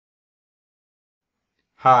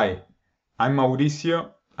Hi, I'm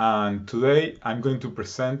Mauricio, and today I'm going to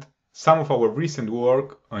present some of our recent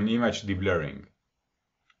work on image deblurring.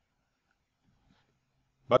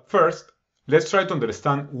 But first, let's try to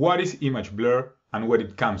understand what is image blur and where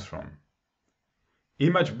it comes from.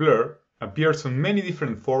 Image blur appears on many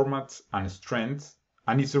different formats and strengths,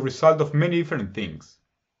 and is a result of many different things.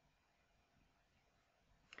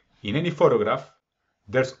 In any photograph,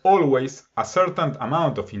 there's always a certain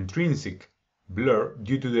amount of intrinsic blur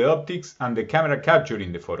due to the optics and the camera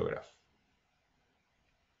capturing the photograph.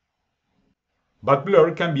 But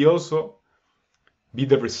blur can also be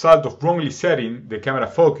the result of wrongly setting the camera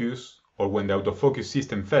focus, or when the autofocus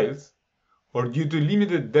system fails, or due to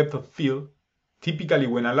limited depth of field, typically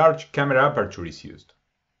when a large camera aperture is used.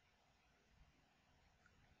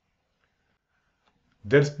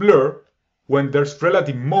 There's blur when there's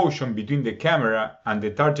relative motion between the camera and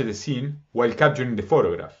the targeted scene while capturing the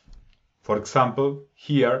photograph. For example,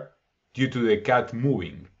 here, due to the cat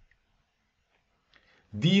moving.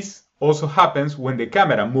 This also happens when the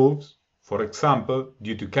camera moves, for example,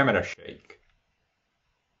 due to camera shake.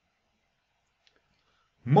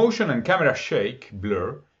 Motion and camera shake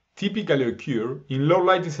blur typically occur in low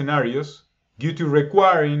light scenarios due to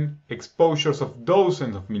requiring exposures of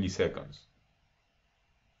dozens of milliseconds.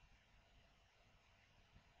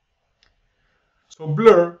 So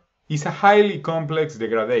blur is a highly complex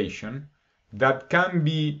degradation that can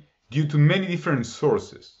be due to many different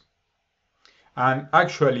sources. And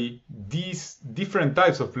actually, these different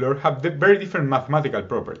types of blur have very different mathematical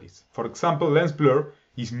properties. For example, lens blur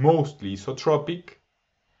is mostly isotropic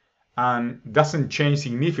and doesn't change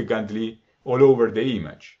significantly all over the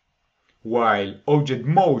image, while object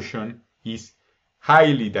motion is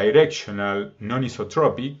highly directional,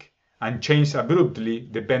 non-isotropic, and changes abruptly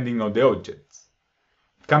depending on the objects.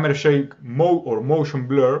 Camera shake or motion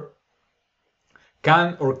blur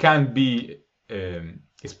can or can't be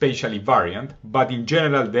spatially variant, but in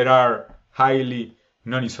general they are highly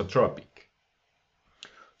non-isotropic.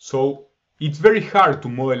 So it's very hard to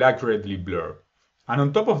model accurately blur. And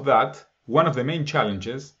on top of that, one of the main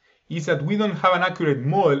challenges is that we don't have an accurate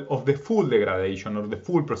model of the full degradation or the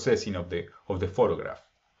full processing of the photograph.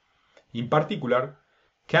 In particular,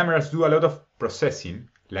 cameras do a lot of processing,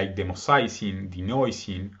 like demosaicing,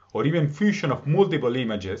 denoising, or even fusion of multiple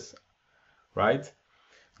images, right?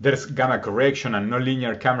 There's gamma correction and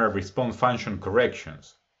nonlinear camera response function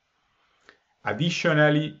corrections.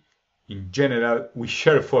 Additionally, in general, we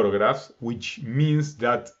share photographs, which means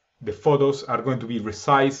that the photos are going to be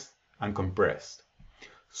resized and compressed.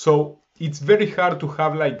 So it's very hard to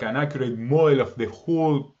have like an accurate model of the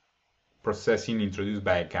whole processing introduced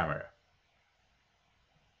by a camera.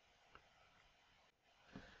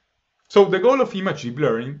 So the goal of image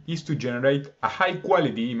deblurring is to generate a high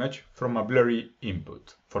quality image from a blurry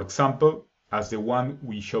input. For example, as the one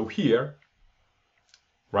we show here,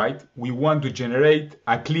 right? We want to generate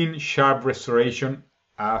a clean, sharp restoration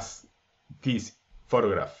as this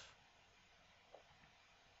photograph.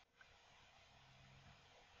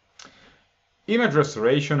 Image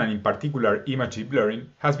restoration, and in particular image deblurring,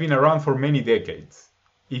 has been around for many decades.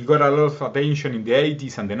 It got a lot of attention in the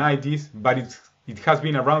 80s and the 90s, but it has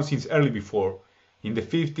been around since early before. In the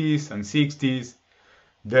 50s and 60s,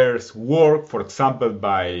 there's work, for example,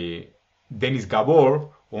 by Denis Gabor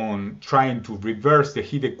on trying to reverse the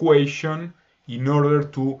heat equation in order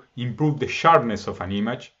to improve the sharpness of an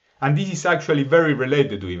image, and this is actually very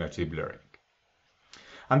related to image deblurring.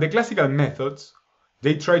 And the classical methods,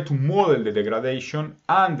 they try to model the degradation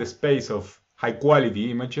and the space of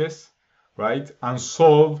high-quality images, right, and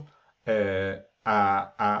solve a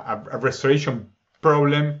restoration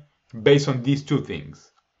problem based on these two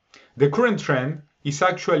things. The current trend is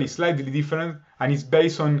actually slightly different and is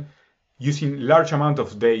based on using large amount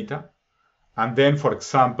of data and then, for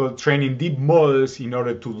example, training deep models in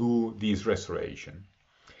order to do this restoration.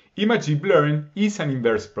 Image deblurring is an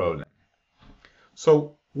inverse problem.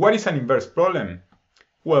 So what is an inverse problem?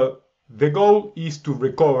 Well, the goal is to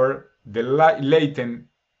recover the latent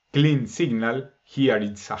clean signal. Here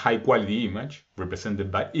it's a high quality image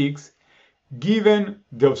represented by X, given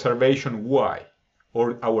the observation Y,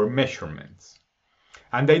 or our measurements.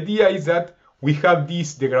 And the idea is that we have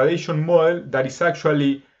this degradation model that is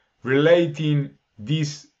actually relating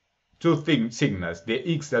these two signals,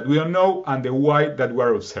 the X that we don't know and the Y that we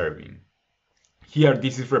are observing. Here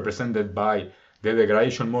this is represented by the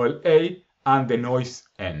degradation model A and the noise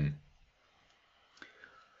N.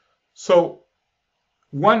 So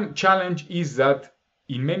one challenge is that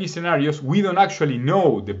in many scenarios we don't actually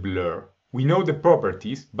know the blur. We know the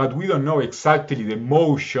properties, but we don't know exactly the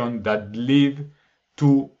motion that lead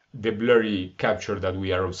to the blurry capture that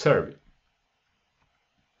we are observing.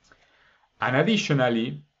 And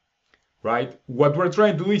additionally, right, what we're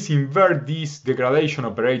trying to do is invert this degradation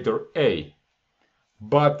operator A.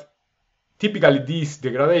 But typically this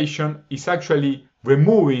degradation is actually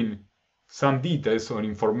removing some details or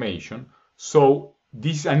information. So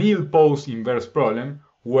this is an ill-posed inverse problem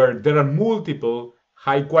where there are multiple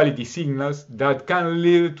high-quality signals that can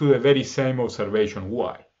lead to the very same observation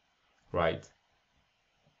Y, right?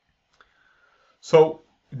 So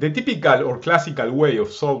the typical or classical way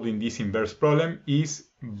of solving this inverse problem is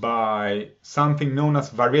by something known as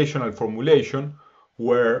variational formulation,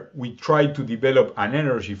 where we try to develop an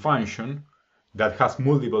energy function that has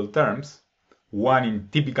multiple terms. One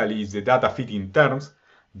typically is the data fitting terms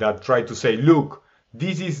that try to say, look,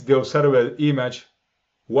 this is the observable image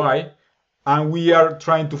Y, and we are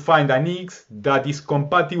trying to find an X that is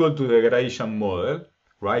compatible to the degradation model,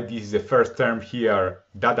 right? This is the first term here,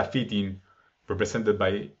 data fitting, represented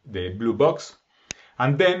by the blue box.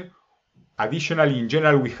 And then, additionally, in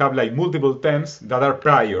general, we have like multiple terms that are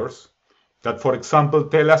priors, that, for example,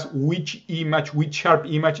 tell us which sharp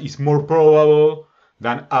image is more probable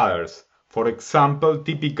than others. For example,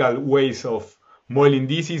 typical ways of modeling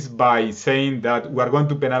this is by saying that we are going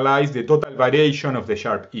to penalize the total variation of the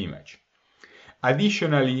sharp image.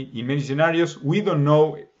 Additionally, in many scenarios, we don't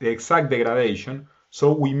know the exact degradation,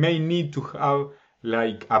 so we may need to have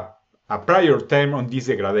like a prior term on this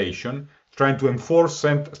degradation, trying to enforce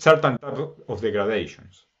certain types of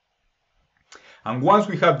degradations. And once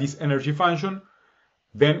we have this energy function,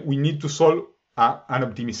 then we need to solve an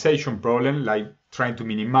optimization problem, like trying to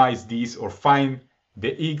minimize this or find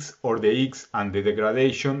the X or the X and the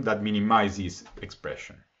degradation that minimize this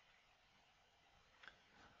expression.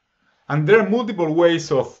 And there are multiple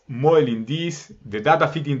ways of modeling this, the data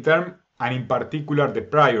fitting term, and in particular the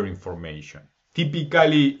prior information.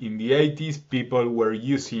 Typically in the 80s, people were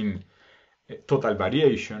using total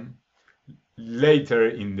variation. Later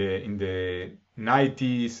in the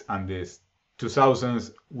 90s and the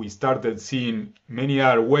 2000s, we started seeing many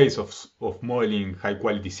other ways of modeling high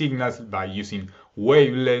quality signals by using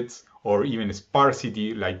wavelets or even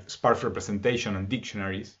sparsity, like sparse representation and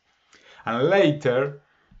dictionaries. And later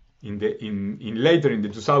in the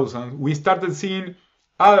 2000s, we started seeing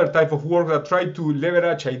other type of work that try to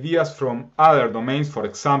leverage ideas from other domains. For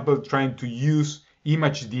example, trying to use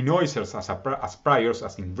image denoisers as priors,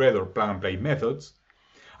 as in red or plug and play methods.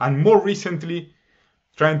 And more recently,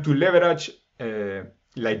 trying to leverage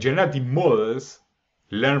like generative models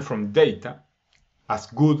learned from data as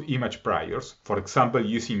good image priors. For example,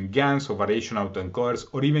 using GANs or variation autoencoders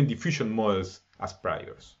or even diffusion models as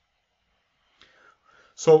priors.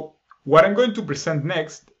 So what I'm going to present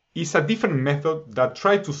next is a different method that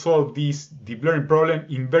tries to solve this deblurring problem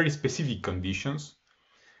in very specific conditions.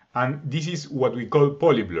 And this is what we call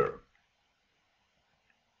Polyblur.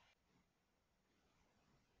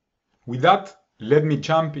 With that, let me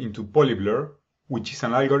jump into Polyblur, which is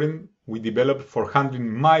an algorithm we developed for handling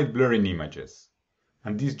mild blurring images.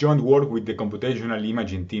 And this joint work with the computational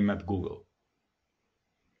imaging team at Google.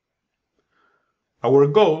 Our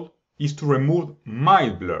goal is to remove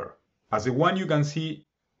mild blur, as the one you can see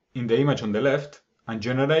in the image on the left, and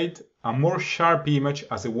generate a more sharp image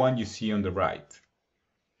as the one you see on the right.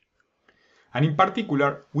 And in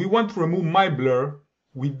particular, we want to remove mild blur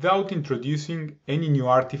without introducing any new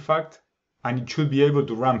artifact, and it should be able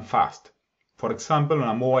to run fast, for example on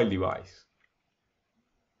a mobile device.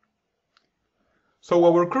 So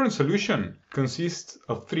our current solution consists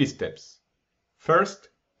of 3 steps. First,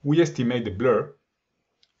 we estimate the blur.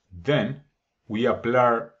 Then we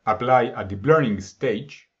apply a deblurring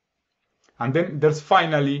stage. And then there's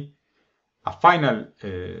finally a final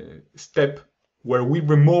step where we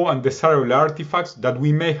remove undesirable artifacts that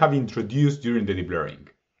we may have introduced during the deblurring.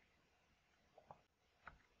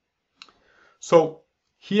 So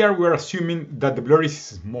here we're assuming that the blur is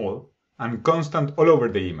small and constant all over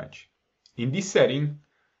the image. In this setting,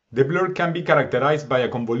 the blur can be characterized by a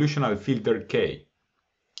convolutional filter K.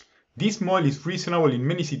 This model is reasonable in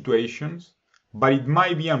many situations, but it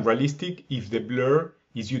might be unrealistic if the blur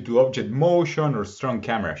is due to object motion or strong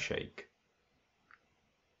camera shake.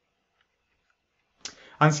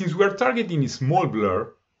 And since we are targeting a small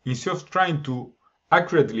blur, instead of trying to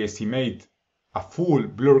accurately estimate a full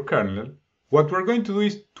blur kernel, what we're going to do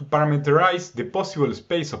is to parameterize the possible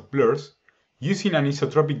space of blurs using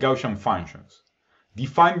anisotropic Gaussian functions,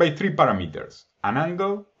 defined by 3 parameters: an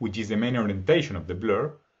angle, which is the main orientation of the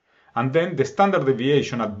blur, and then the standard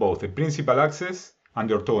deviation at both the principal axis and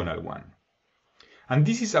the orthogonal one. And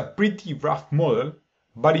this is a pretty rough model,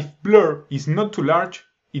 but if blur is not too large,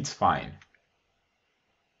 it's fine.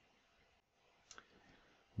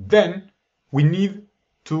 Then we need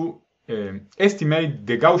to estimate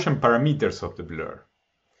the Gaussian parameters of the blur.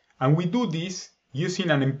 And we do this using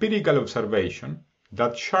an empirical observation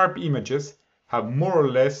that sharp images have more or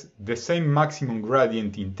less the same maximum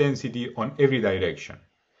gradient intensity on every direction.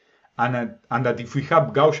 And that if we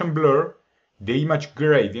have Gaussian blur, the image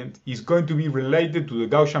gradient is going to be related to the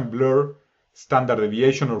Gaussian blur standard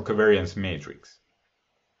deviation or covariance matrix.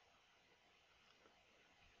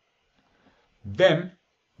 Then,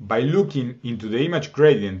 by looking into the image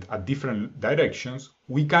gradient at different directions,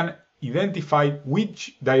 we can identify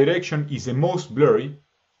which direction is the most blurry,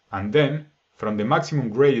 and then, from the maximum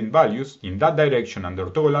gradient values in that direction and the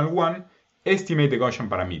orthogonal one, estimate the Gaussian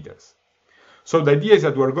parameters. So the idea is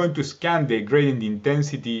that we're going to scan the gradient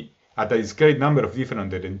intensity at a discrete number of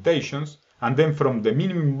different orientations, and then from the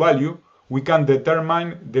minimum value, we can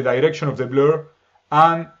determine the direction of the blur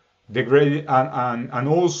and the gradient, and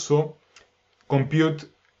also compute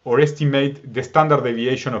or estimate the standard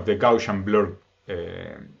deviation of the Gaussian blur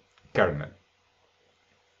kernel.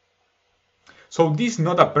 So this is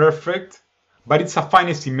not a perfect, but it's a fine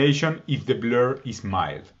estimation if the blur is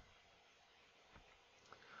mild.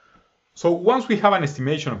 So once we have an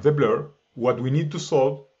estimation of the blur, what we need to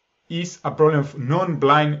solve is a problem of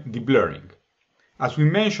non-blind deblurring. As we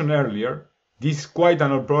mentioned earlier, this is quite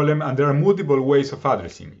an old problem and there are multiple ways of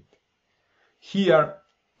addressing it. Here,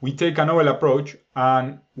 we take a novel approach,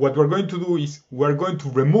 and what we're going to do is we're going to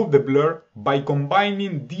remove the blur by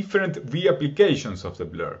combining different reapplications of the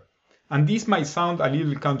blur. And this might sound a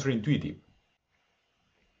little counterintuitive.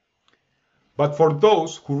 But for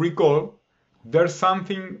those who recall, there's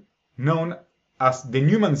something known as the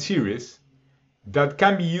Newman series that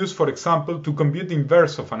can be used, for example, to compute the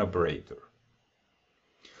inverse of an operator.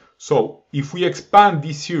 So if we expand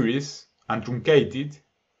this series and truncate it,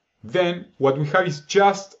 then what we have is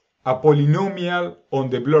just a polynomial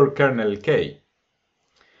on the blur kernel K.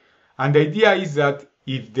 And the idea is that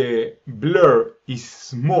if the blur is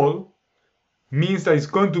small, means that it's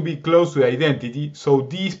going to be close to the identity, so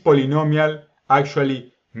this polynomial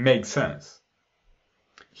actually makes sense.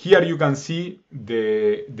 Here you can see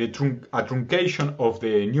a truncation of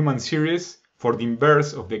the Newman series for the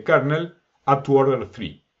inverse of the kernel up to order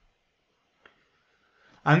 3.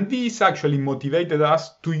 And this actually motivated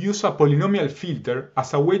us to use a polynomial filter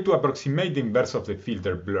as a way to approximate the inverse of the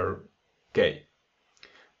filter blur K.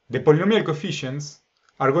 The polynomial coefficients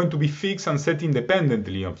are going to be fixed and set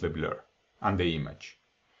independently of the blur and the image.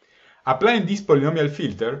 Applying this polynomial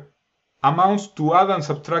filter amounts to add and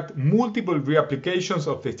subtract multiple reapplications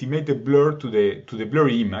of the estimated blur to the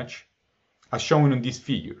blurry image, as shown in this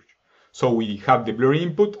figure. So we have the blurry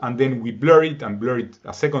input, and then we blur it and blur it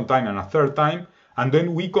a second time and a third time, and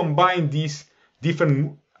then we combine these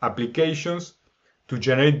different applications to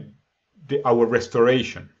generate our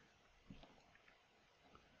restoration.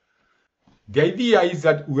 The idea is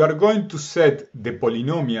that we are going to set the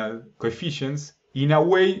polynomial coefficients in a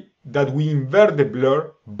way that we invert the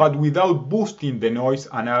blur, but without boosting the noise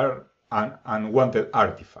and unwanted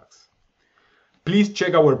artifacts. Please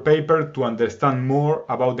check our paper to understand more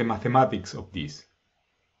about the mathematics of this.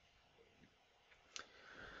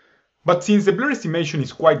 But since the blur estimation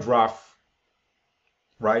is quite rough,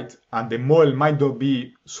 right, and the model might not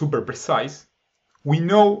be super precise, we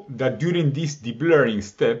know that during this deblurring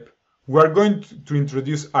step, we are going to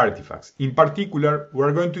introduce artifacts. In particular, we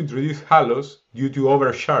are going to introduce halos due to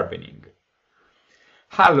over-sharpening.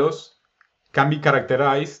 Halos can be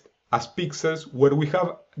characterized as pixels where we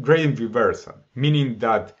have gradient reversal, meaning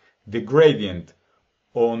that the gradient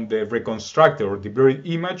on the reconstructed or deblurred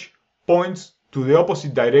image points to the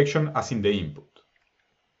opposite direction as in the input.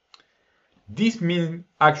 This means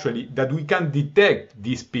actually that we can detect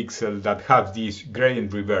these pixels that have this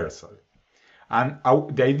gradient reversal. And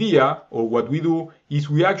the idea, or what we do, is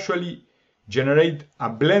we actually generate a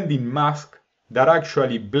blending mask that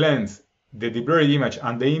actually blends the deblurred image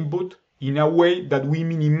and the input in a way that we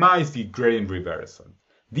minimize the gradient reversal.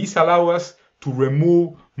 This allows us to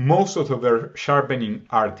remove most of the sharpening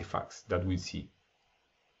artifacts that we see.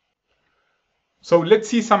 So let's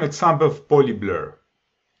see some examples of polyblur.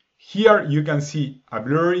 Here you can see a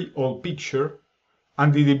blurry old picture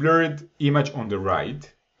and the deblurred image on the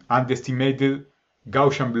right, and the estimated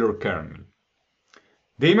Gaussian blur kernel.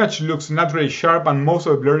 The image looks naturally sharp and most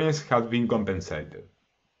of the blurriness has been compensated.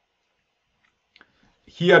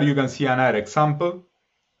 Here you can see another example.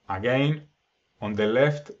 Again, on the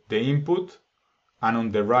left the input and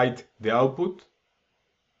on the right the output.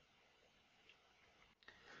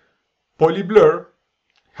 Polyblur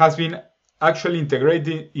has been actually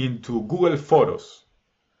integrated into Google Photos.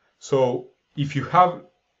 So if you have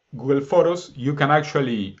Google Photos, you can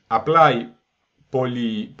actually apply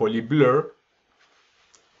Polyblur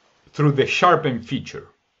through the sharpen feature,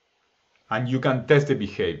 and you can test the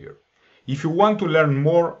behavior. If you want to learn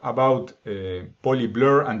more about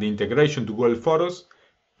Polyblur and the integration to Google Photos,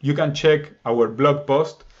 you can check our blog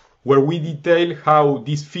post where we detail how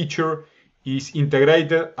this feature is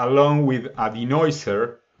integrated along with a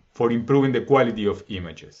denoiser for improving the quality of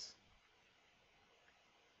images.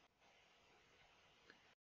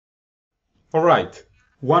 Alright,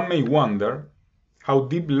 one may wonder how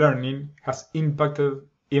deep learning has impacted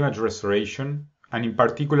image restoration and in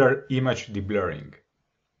particular image deblurring.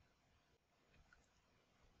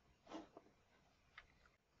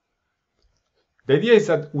 The idea is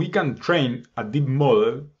that we can train a deep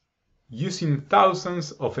model using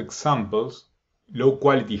thousands of examples, low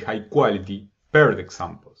quality, high quality, paired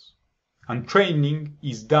examples. And training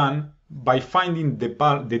is done by finding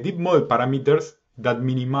the deep model parameters that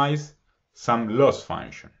minimize some loss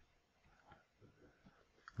function.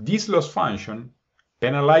 This loss function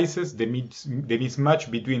penalizes the mismatch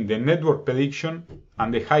between the network prediction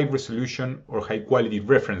and the high resolution or high quality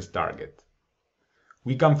reference target.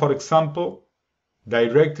 We can, for example,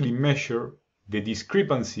 directly measure the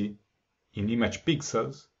discrepancy in image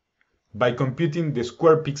pixels by computing the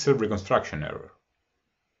square pixel reconstruction error.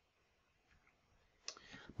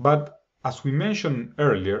 But as we mentioned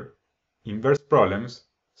earlier, inverse problems,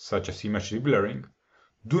 such as image deblurring,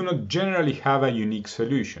 do not generally have a unique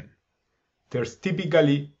solution. There's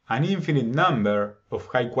typically an infinite number of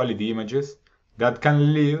high-quality images that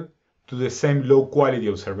can lead to the same low-quality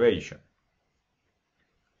observation.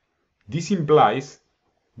 This implies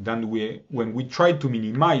that when we try to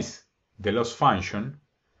minimize the loss function,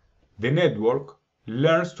 the network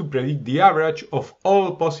learns to predict the average of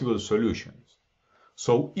all possible solutions.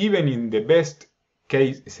 So even in the best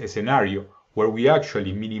case scenario where we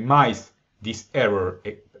actually minimize this error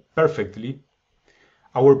perfectly,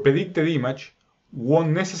 our predicted image won't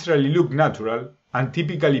necessarily look natural and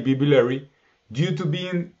typically be blurry due to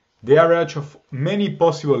being the average of many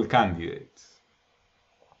possible candidates.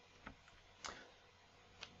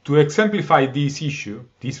 To exemplify this issue,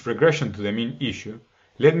 this regression to the mean issue,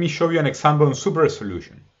 let me show you an example on super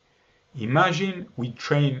resolution. Imagine we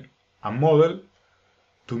train a model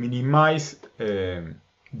to minimize the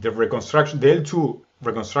L2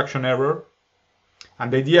 reconstruction error,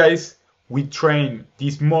 and the idea is we train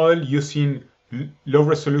this model using low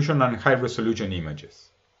resolution and high resolution images.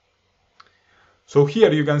 So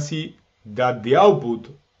here you can see that the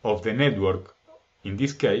output of the network, in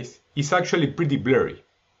this case, is actually pretty blurry,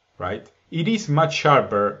 right? It is much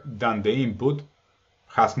sharper than the input,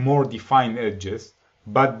 has more defined edges,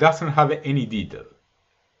 but doesn't have any detail.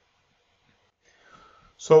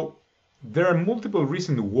 So there are multiple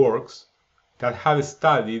recent works that have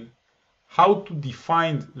studied how to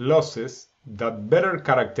define losses that better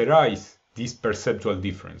characterize these perceptual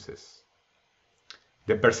differences.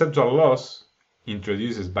 The perceptual loss,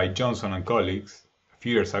 introduced by Johnson and colleagues a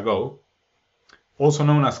few years ago, also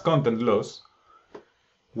known as content loss,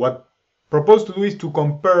 what proposed to do is to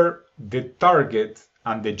compare the target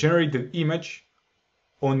and the generated image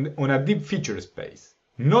on a deep feature space,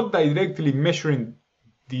 not directly measuring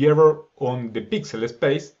the error on the pixel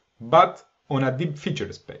space, but on a deep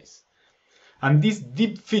feature space. And these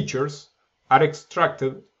deep features are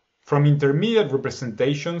extracted from intermediate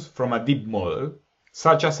representations from a deep model,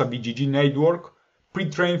 such as a VGG network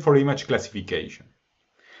pre-trained for image classification.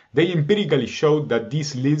 They empirically showed that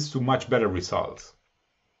this leads to much better results.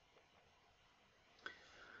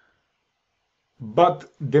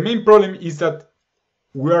 But the main problem is that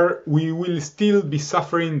we will still be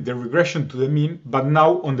suffering the regression to the mean, but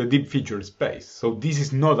now on the deep feature space. So this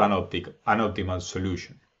is not an optimal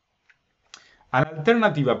solution. An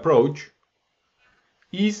alternative approach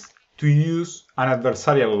is to use an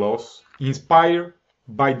adversarial loss inspired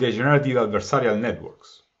by the generative adversarial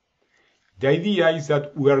networks. The idea is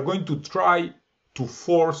that we are going to try to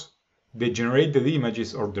force the generated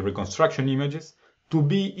images or the reconstruction images to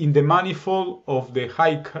be in the manifold of the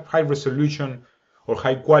high resolution or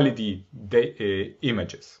high quality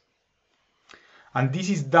images. And this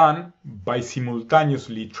is done by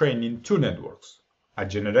simultaneously training two networks, a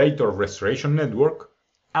generator restoration network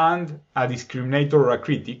and a discriminator or a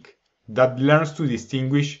critic that learns to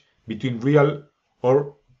distinguish between real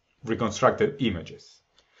or reconstructed images.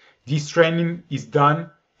 This training is done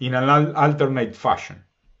in an alternate fashion.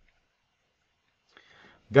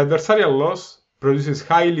 The adversarial loss produces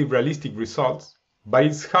highly realistic results, but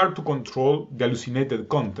it's hard to control the hallucinated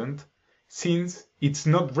content since it's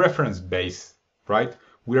not reference-based, right?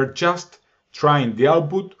 We are just trying the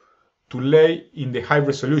output to lay in the high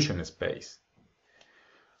resolution space.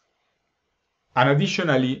 And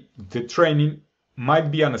additionally, the training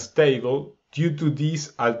might be unstable due to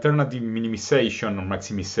this alternative minimization or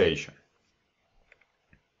maximization.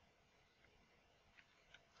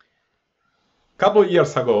 A couple of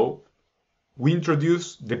years ago, we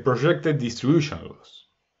introduced the projected distribution loss.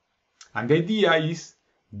 And the idea is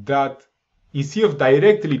that instead of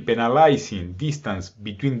directly penalizing distance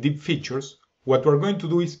between deep features, what we're going to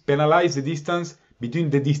do is penalize the distance between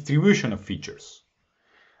the distribution of features.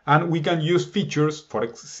 And we can use features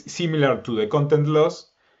similar to the content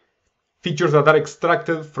loss, features that are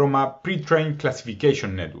extracted from a pre-trained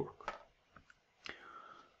classification network.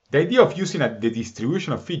 The idea of using the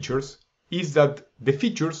distribution of features is that the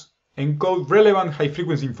features encode relevant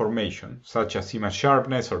high-frequency information, such as image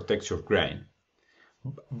sharpness or texture grain.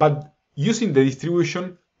 But using the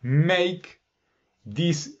distribution, make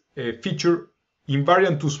this feature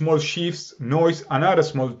invariant to small shifts, noise, and other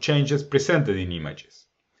small changes presented in images.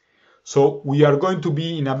 So we are going to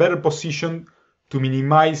be in a better position to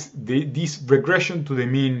minimize this regression to the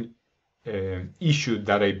mean issue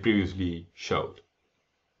that I previously showed.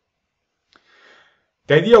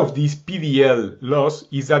 The idea of this PDL loss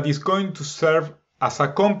is that it's going to serve as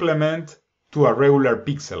a complement to a regular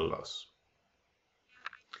pixel loss.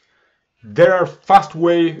 There are fast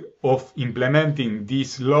ways of implementing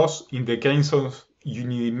this loss in the case of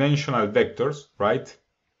unidimensional vectors, right?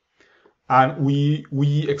 And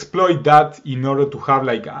we exploit that in order to have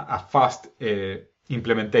like a fast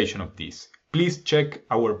implementation of this. Please check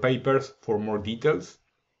our papers for more details.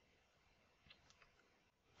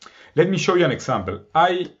 Let me show you an example.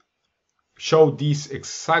 I showed this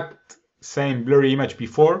exact same blurry image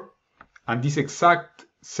before, and this exact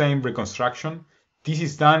same reconstruction. This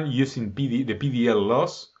is done using the PDL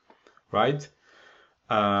loss, right?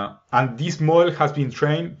 And this model has been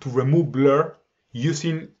trained to remove blur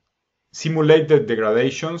using simulated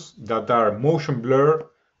degradations that are motion blur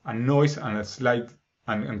and noise and a slight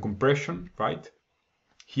and compression, right?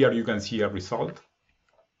 Here you can see a result.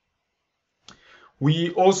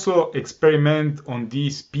 We also experiment on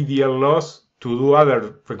this PDL loss to do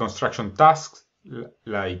other reconstruction tasks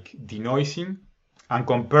like denoising and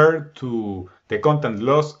compare to the content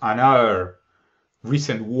loss and other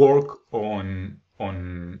recent work on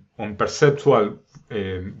perceptual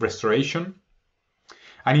restoration.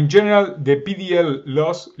 And in general, the PDL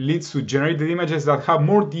loss leads to generated images that have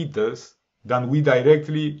more details than we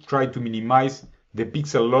directly try to minimize the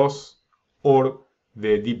pixel loss or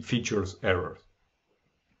the deep features errors.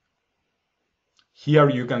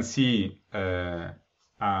 Here you can see a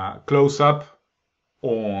close-up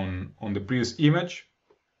on the previous image,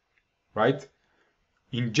 right?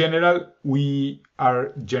 In general, we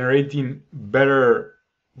are generating better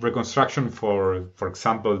reconstruction for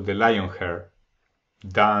example, the lion hair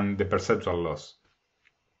than the perceptual loss.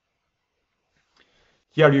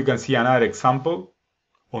 Here you can see another example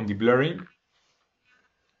on the blurring.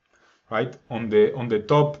 Right? On the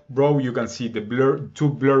top row you can see the two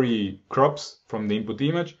blurry crops from the input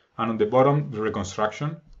image, and on the bottom the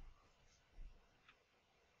reconstruction.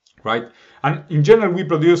 Right? And in general we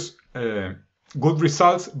produce good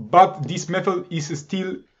results, but this method is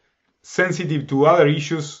still sensitive to other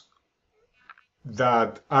issues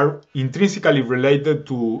that are intrinsically related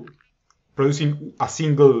to producing a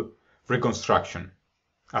single reconstruction,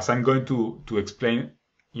 as I'm going to explain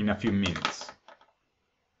in a few minutes.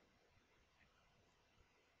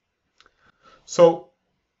 So,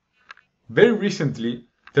 very recently,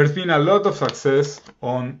 there's been a lot of success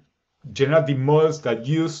on generative models that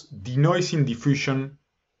use denoising diffusion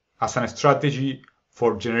as a strategy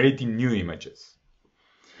for generating new images.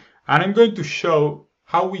 And I'm going to show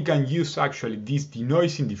how we can use actually these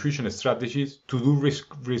denoising diffusion strategies to do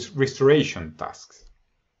restoration tasks.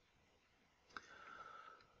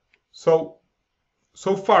 So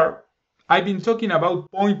far, I've been talking about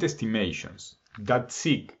point estimations that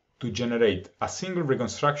seek to generate a single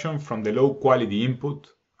reconstruction from the low quality input,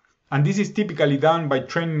 and this is typically done by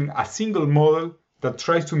training a single model that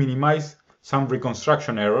tries to minimize some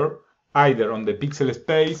reconstruction error either on the pixel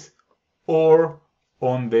space or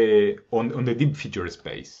on the deep feature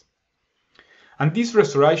space. And this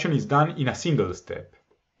restoration is done in a single step.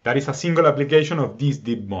 That is a single application of this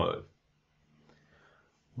deep model.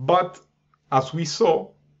 But as we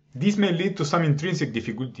saw, this may lead to some intrinsic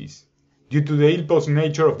difficulties due to the ill-posed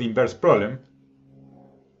nature of the inverse problem,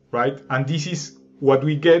 right? And this is what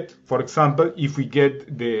we get, for example, if we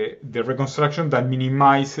get the reconstruction that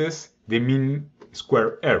minimizes the mean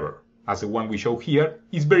square error, as the one we show here,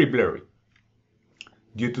 is very blurry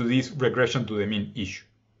due to this regression to the mean issue.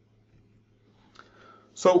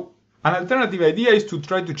 So An alternative idea is to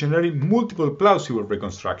try to generate multiple plausible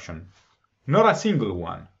reconstructions, not a single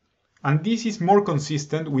one. And this is more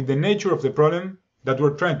consistent with the nature of the problem that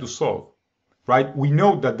we're trying to solve, right? We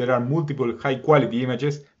know that there are multiple high-quality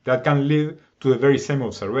images that can lead to the very same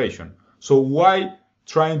observation. So why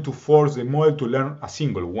trying to force the model to learn a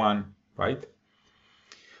single one, right?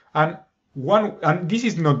 And this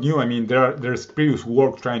is not new. I mean, there's previous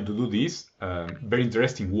work trying to do this, very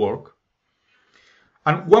interesting work.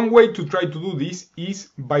 And one way to try to do this is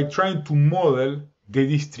by trying to model the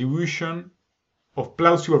distribution of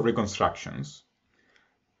plausible reconstructions.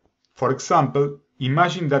 For example,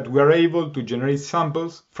 imagine that we are able to generate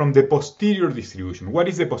samples from the posterior distribution. What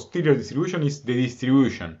is the posterior distribution? It's the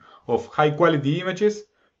distribution of high-quality images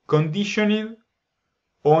conditioning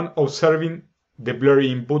on observing the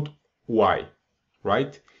blurry input Y,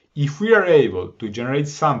 right? If we are able to generate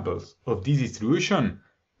samples of this distribution,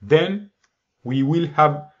 then we will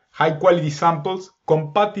have high-quality samples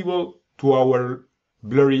compatible to our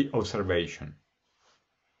blurry observation.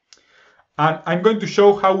 And I'm going to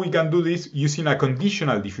show how we can do this using a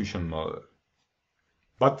conditional diffusion model.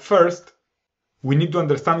 But first, we need to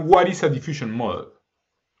understand what is a diffusion model.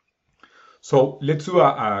 So let's do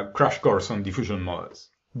a crash course on diffusion models.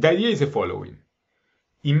 The idea is the following.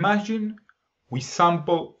 Imagine we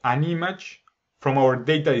sample an image from our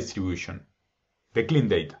data distribution, the clean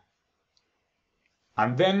data.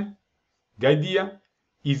 And then the idea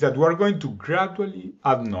is that we're going to gradually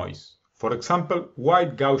add noise. For example,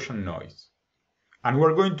 white Gaussian noise. And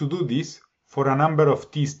we're going to do this for a number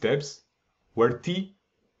of t steps where t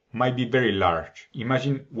might be very large.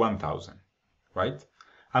 Imagine 1000, right?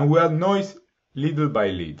 And we add noise little by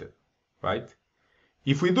little, right?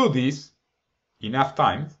 If we do this enough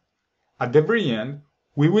times, at the very end,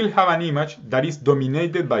 we will have an image that is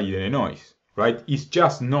dominated by the noise, right? It's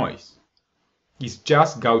just noise. It's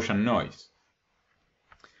just Gaussian noise.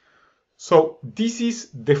 So this is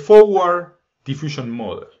the forward diffusion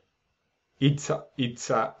model. It's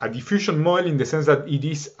a diffusion model in the sense that it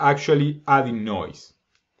is actually adding noise.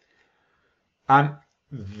 And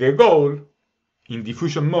the goal in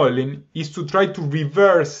diffusion modeling is to try to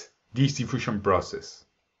reverse this diffusion process.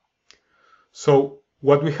 So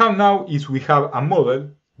what we have now is we have a model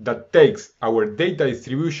that takes our data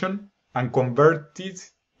distribution and converts it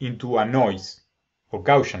into a noise, or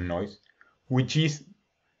Gaussian noise, which is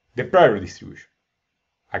the prior distribution,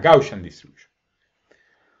 a Gaussian distribution.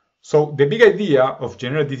 So the big idea of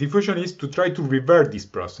generative diffusion is to try to reverse this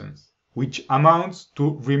process, which amounts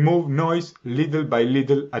to remove noise little by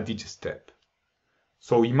little at each step.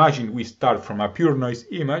 So imagine we start from a pure noise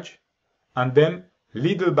image, and then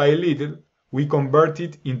little by little we convert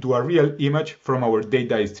it into a real image from our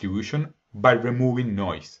data distribution by removing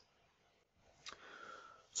noise.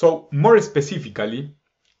 So more specifically,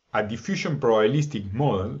 a diffusion probabilistic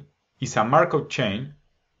model is a Markov chain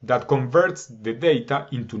that converts the data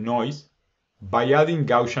into noise by adding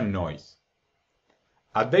Gaussian noise.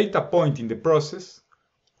 A data point in the process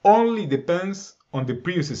only depends on the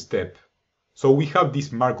previous step, so we have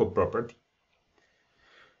this Markov property.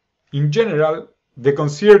 In general, the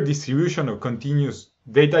considered distribution of continuous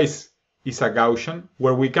data is a Gaussian,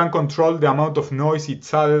 where we can control the amount of noise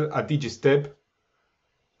it's added at each step,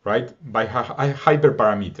 right, by a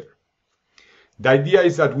hyperparameter. The idea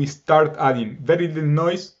is that we start adding very little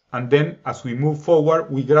noise, and then as we move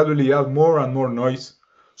forward, we gradually add more and more noise.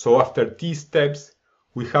 So after t steps,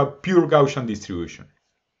 we have pure Gaussian distribution.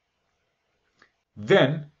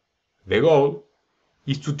 Then, the goal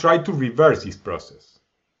is to try to reverse this process.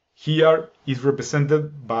 Here is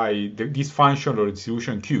represented by this function or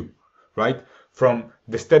distribution Q, right? From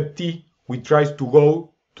the step t, we try to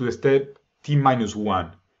go to the step t minus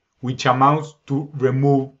 1, which amounts to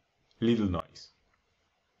remove little noise.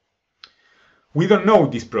 We don't know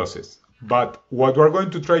this process, but what we're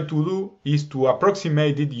going to try to do is to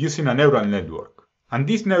approximate it using a neural network. And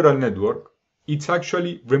this neural network, it's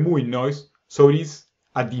actually removing noise, so it is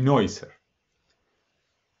a denoiser,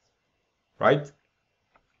 right?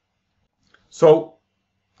 So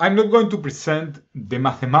I'm not going to present the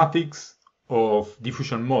mathematics of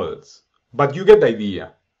diffusion models, but you get the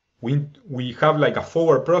idea. We have like a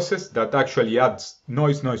forward process that actually adds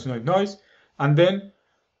noise, and then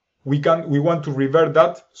we want to revert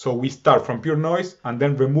that, so we start from pure noise and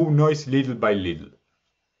then remove noise little by little.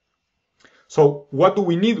 So what do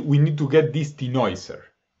we need? We need to get this denoiser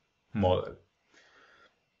model.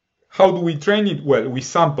 How do we train it? Well, we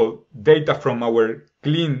sample data from our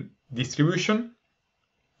clean distribution,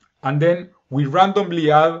 and then we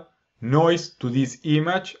randomly add noise to this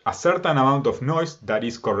image, a certain amount of noise that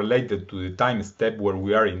is correlated to the time step where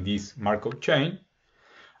we are in this Markov chain.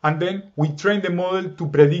 and then we train the model to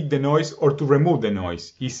predict the noise or to remove the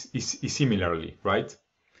noise, is similarly, right?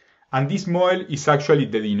 And this model is actually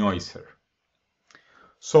the denoiser.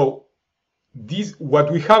 So this,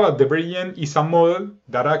 what we have at the very end is a model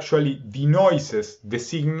that actually denoises the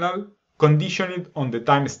signal conditioned on the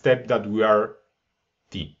time step that we are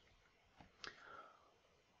t.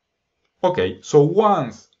 Okay, so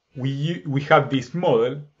once we have this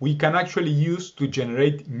model, we can actually use to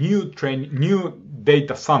generate new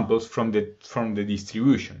data samples from the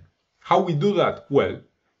distribution. How we do that? Well,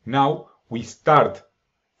 now we start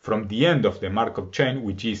from the end of the Markov chain,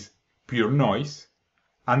 which is pure noise,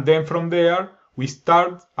 and then from there we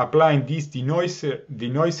start applying this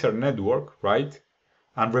denoiser network, right,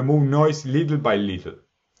 and remove noise little by little,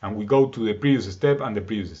 and we go to the previous step and the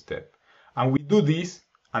previous step, and we do this,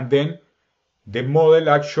 and then the model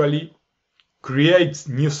actually creates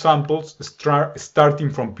new samples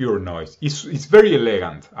starting from pure noise. It's very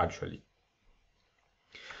elegant, actually.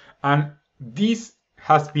 And this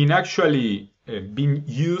has been actually been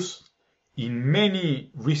used in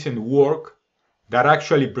many recent work that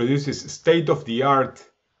actually produces state-of-the-art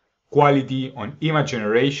quality on image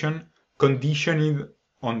generation, conditioning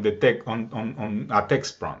on a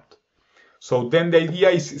text prompt. So then the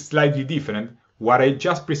idea is slightly different. What I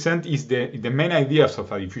just present is the main ideas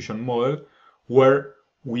of a diffusion model, where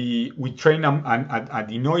we train a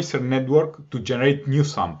denoiser network to generate new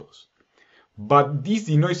samples. But this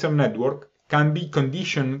denoiser network can be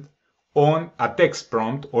conditioned on a text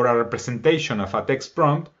prompt or a representation of a text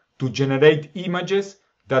prompt to generate images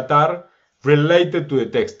that are related to the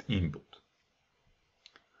text input.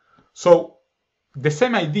 So the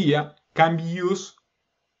same idea can be used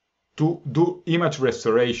to do image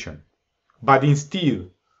restoration. But instead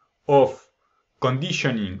of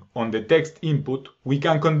conditioning on the text input, we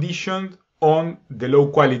can condition on the low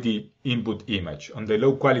quality input image, on the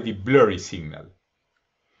low quality blurry signal.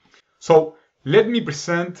 So let me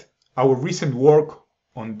present our recent work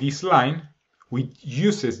on this line, which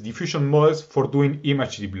uses diffusion models for doing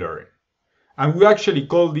image deblurring. And we actually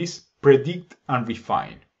call this predict and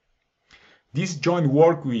refine. This joint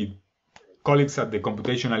work with colleagues at the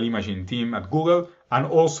computational imaging team at Google, and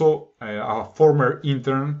also a former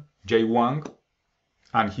intern, Jay Wang,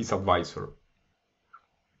 and his advisor.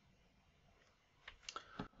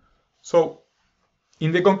 So,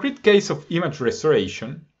 in the concrete case of image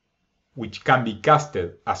restoration, which can be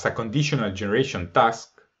casted as a conditional generation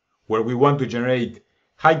task, where we want to generate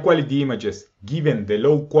high quality images given the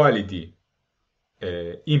low quality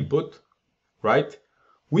input, right?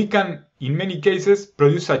 We can, in many cases,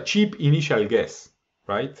 produce a cheap initial guess,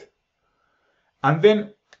 right? And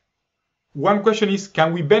then one question is,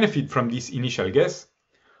 can we benefit from this initial guess?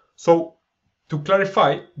 So to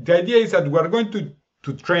clarify, the idea is that we are going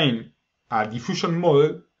to train a diffusion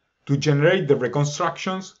model to generate the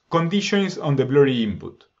reconstructions conditions on the blurry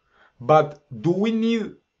input. But do we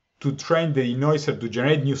need to train the denoiser to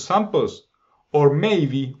generate new samples? Or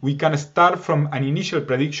maybe we can start from an initial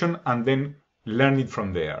prediction and then learn it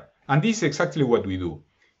from there. And this is exactly what we do.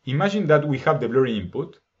 Imagine that we have the blurry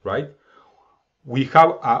input, right? We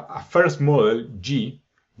have a first model, G,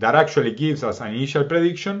 that actually gives us an initial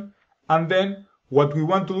prediction. And then what we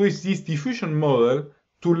want to do is this diffusion model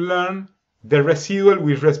to learn the residual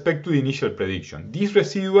with respect to the initial prediction. This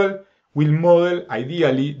residual will model,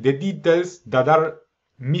 ideally, the details that are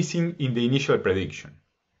missing in the initial prediction.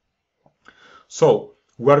 So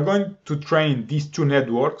we are going to train these two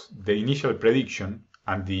networks, the initial prediction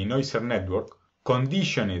and the denoiser network,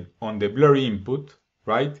 conditioned on the blurry input,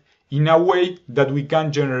 right, in a way that we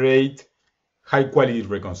can generate high quality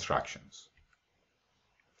reconstructions.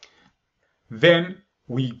 Then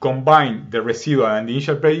we combine the residual and the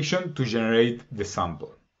initial prediction to generate the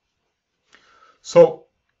sample. So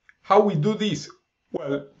how we do this?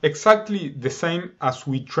 Well, exactly the same as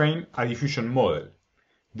we train a diffusion model.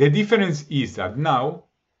 The difference is that now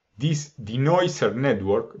this denoiser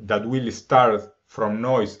network that will start from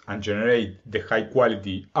noise and generate the high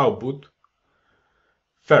quality output,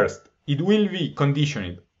 first, it will be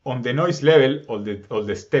conditioned on the noise level of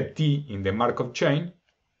the step t in the Markov chain,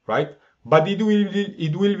 right? But it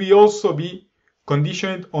will be also be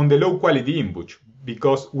conditioned on the low quality input,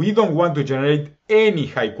 because we don't want to generate any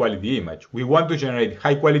high quality image. We want to generate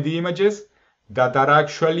high quality images that are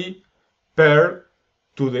actually paired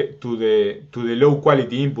to the low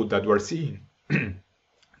quality input that we're seeing.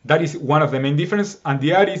 That is one of the main differences, and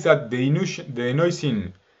the other is that the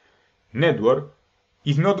denoising network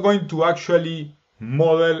is not going to actually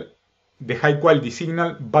model the high quality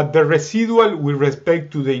signal, but the residual with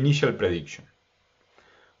respect to the initial prediction.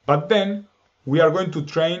 But then we are going to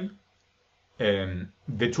train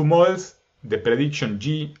the two models, the prediction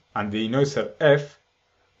G and the denoiser F,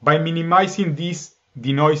 by minimizing this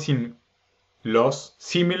denoising loss,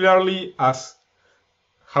 similarly as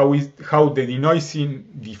how the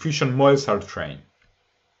denoising diffusion models are trained.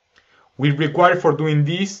 We require for doing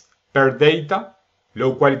this per data,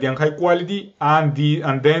 low quality and high quality, and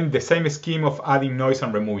then the same scheme of adding noise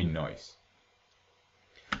and removing noise.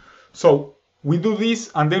 So we do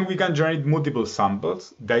this and then we can generate multiple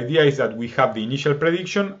samples. The idea is that we have the initial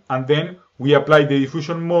prediction and then we apply the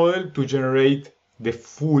diffusion model to generate the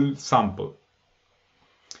full sample.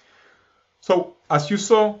 So as you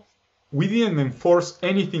saw, we didn't enforce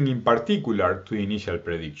anything in particular to the initial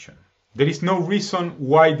prediction. There is no reason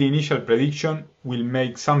why the initial prediction will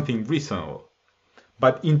make something reasonable.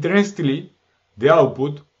 But interestingly, the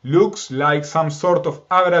output looks like some sort of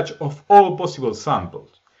average of all possible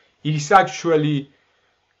samples. It is actually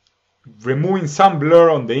removing some blur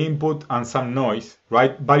on the input and some noise,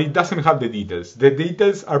 right? But it doesn't have the details. The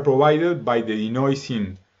details are provided by the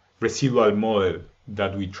denoising residual model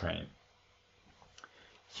that we train.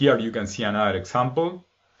 Here you can see another example.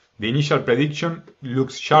 The initial prediction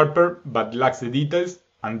looks sharper but lacks the details,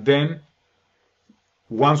 and then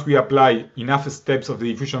once we apply enough steps of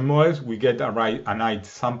the diffusion models, we get a nice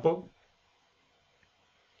sample.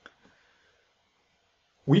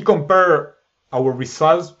 We compare our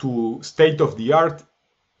results to state-of-the-art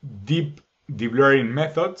deep deblurring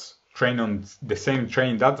methods trained on the same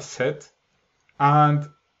training data set, and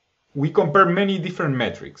we compare many different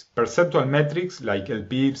metrics, perceptual metrics like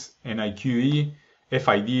LPIPS, NIQE,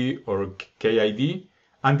 FID or KID,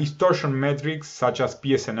 and distortion metrics such as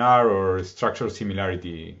PSNR or structure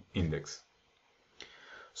similarity index.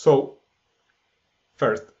 So,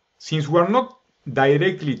 first, since we are not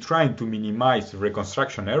directly trying to minimize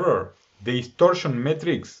reconstruction error, the distortion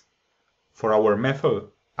metrics for our method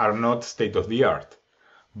are not state-of-the-art,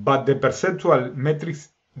 but the perceptual metrics,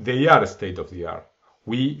 they are state-of-the-art.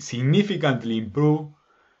 We significantly improve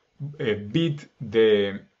beat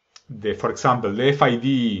for example, the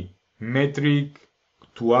FID metric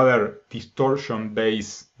to other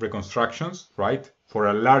distortion-based reconstructions, right, for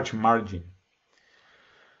a large margin.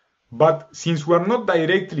 But since we are not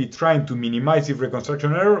directly trying to minimize the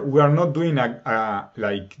reconstruction error, we are not doing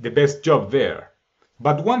like the best job there.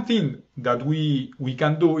 But one thing that we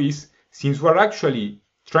can do is, since we are actually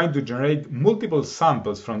trying to generate multiple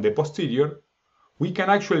samples from the posterior, we can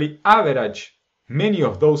actually average many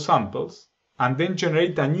of those samples and then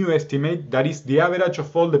generate a new estimate that is the average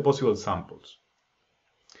of all the possible samples.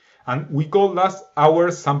 And we call that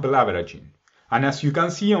our sample averaging. And as you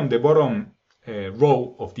can see on the bottom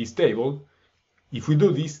row of this table, if we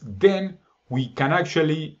do this, then we can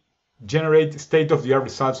actually generate state-of-the-art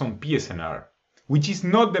results on PSNR, which is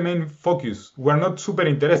not the main focus. We're not super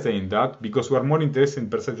interested in that because we're more interested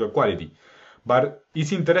in perceptual quality. But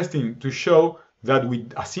it's interesting to show that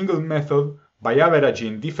with a single method, by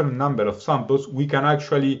averaging different number of samples, we can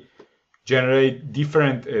actually generate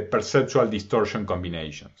different perceptual distortion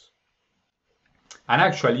combinations. And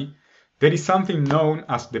actually, there is something known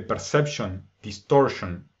as the perception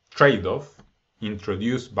distortion trade-off,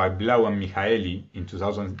 introduced by Blau and Michaeli in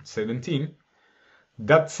 2017,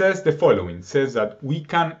 that says the following, says that we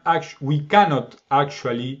cannot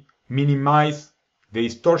actually minimize the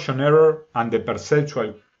distortion error and the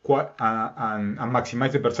perceptual and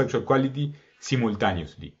maximize the perceptual quality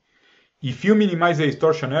simultaneously. If you minimize the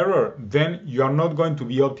distortion error, then you are not going to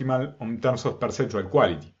be optimal in terms of perceptual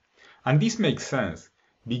quality. And this makes sense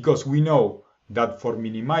because we know that for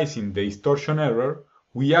minimizing the distortion error,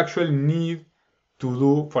 we actually need to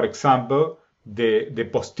do, for example, the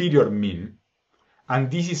posterior mean. And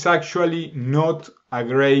this is actually not a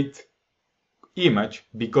great image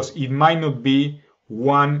because it might not be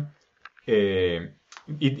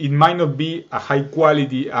it might not be a high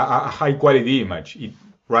quality image,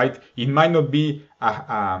 right? It might not be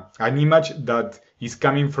an image that is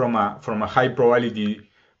coming from a high probability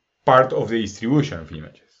part of the distribution of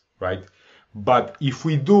images, right? But if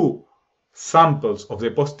we do samples of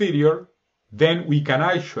the posterior, then we can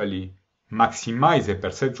actually maximize the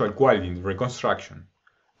perceptual quality in the reconstruction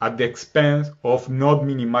at the expense of not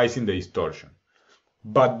minimizing the distortion.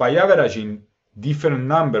 But by averaging different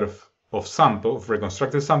numbers of samples,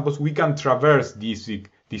 reconstructed samples, we can traverse this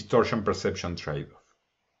distortion perception trade-off.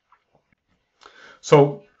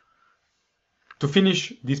 So, to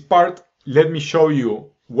finish this part, let me show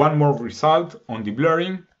you one more result on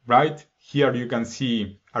deblurring, right? Here you can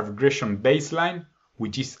see a regression baseline,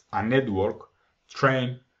 which is a network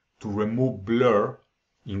trained to remove blur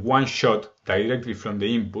in one shot directly from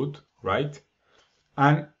the input, right?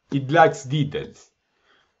 And it lacks details.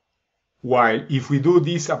 While if we do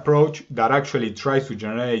this approach that actually tries to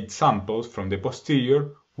generate samples from the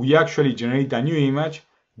posterior, we actually generate a new image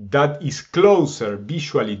that is closer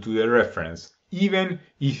visually to the reference, even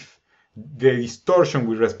if the distortion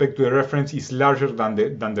with respect to the reference is larger than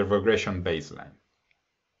the regression baseline.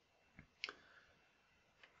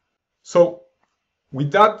 So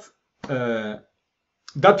with that, that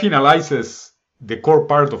finalizes the core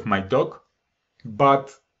part of my talk,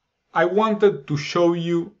 but I wanted to show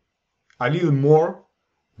you a little more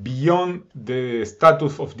beyond the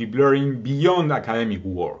status of deblurring, beyond academic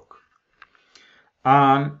work.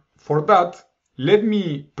 And for that, let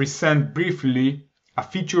me present briefly a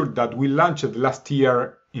feature that we launched last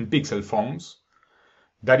year in Pixel phones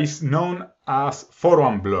that is known as photo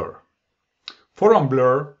Unblur. Photo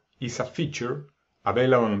Unblur is a feature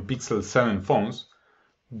available on Pixel 7 phones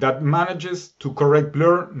that manages to correct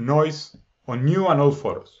blur noise on new and old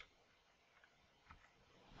photos.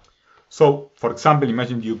 So, for example,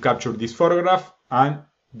 imagine you capture this photograph and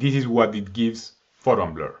this is what it gives photo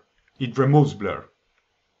Unblur. It removes blur.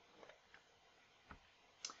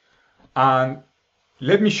 And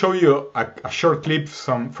let me show you a short clip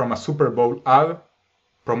from a Super Bowl ad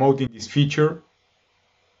promoting this feature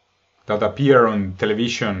that appeared on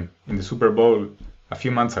television in the Super Bowl a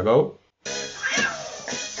few months ago.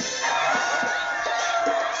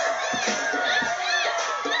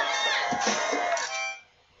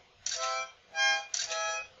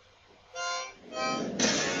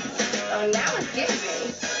 Now it's getting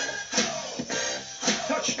me.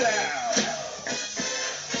 Touchdown!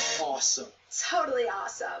 Awesome. Totally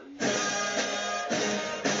awesome.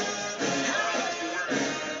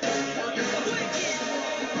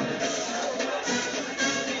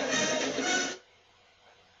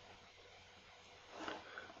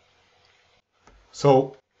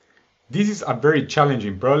 So this is a very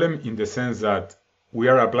challenging problem in the sense that we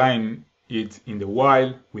are applying it in the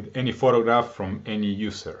wild with any photograph from any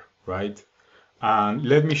user, right? And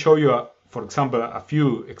let me show you, for example, a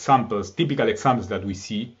few examples, typical examples that we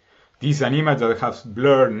see. This is an image that has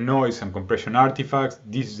blur, noise, and compression artifacts.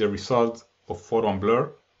 This is the result of photo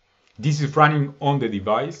Unblur. This is running on the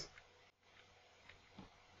device.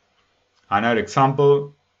 Another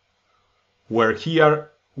example where here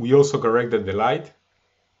we also corrected the light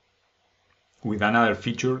with another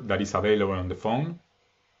feature that is available on the phone.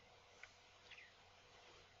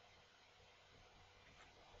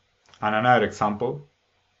 And another example.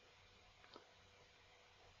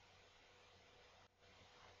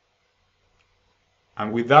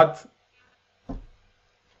 And with that,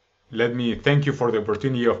 let me thank you for the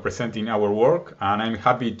opportunity of presenting our work, and I'm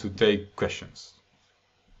happy to take questions.